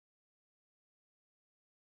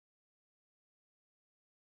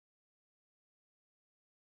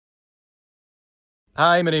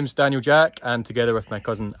Hi, my name's Daniel Jack, and together with my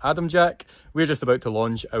cousin Adam Jack, we're just about to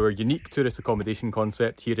launch our unique tourist accommodation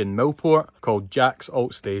concept here in Millport called Jack's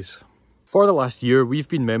Alt Stays. For the last year, we've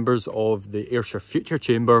been members of the Ayrshire Future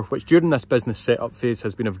Chamber, which during this business setup phase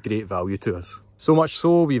has been of great value to us. So much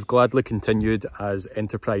so, we've gladly continued as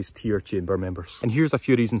Enterprise Tier Chamber members. And here's a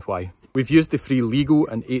few reasons why. We've used the free legal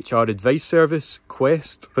and HR advice service,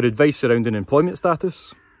 Quest, for advice surrounding employment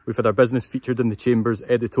status. We've had our business featured in the Chamber's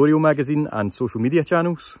editorial magazine and social media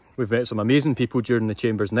channels. We've met some amazing people during the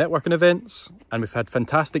Chamber's networking events, and we've had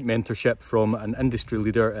fantastic mentorship from an industry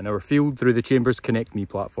leader in our field through the Chamber's Connect Me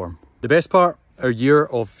platform. The best part, our year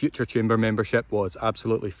of Future Chamber membership was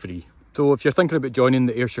absolutely free. So if you're thinking about joining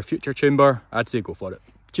the Ayrshire Future Chamber, I'd say go for it.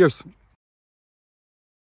 Cheers!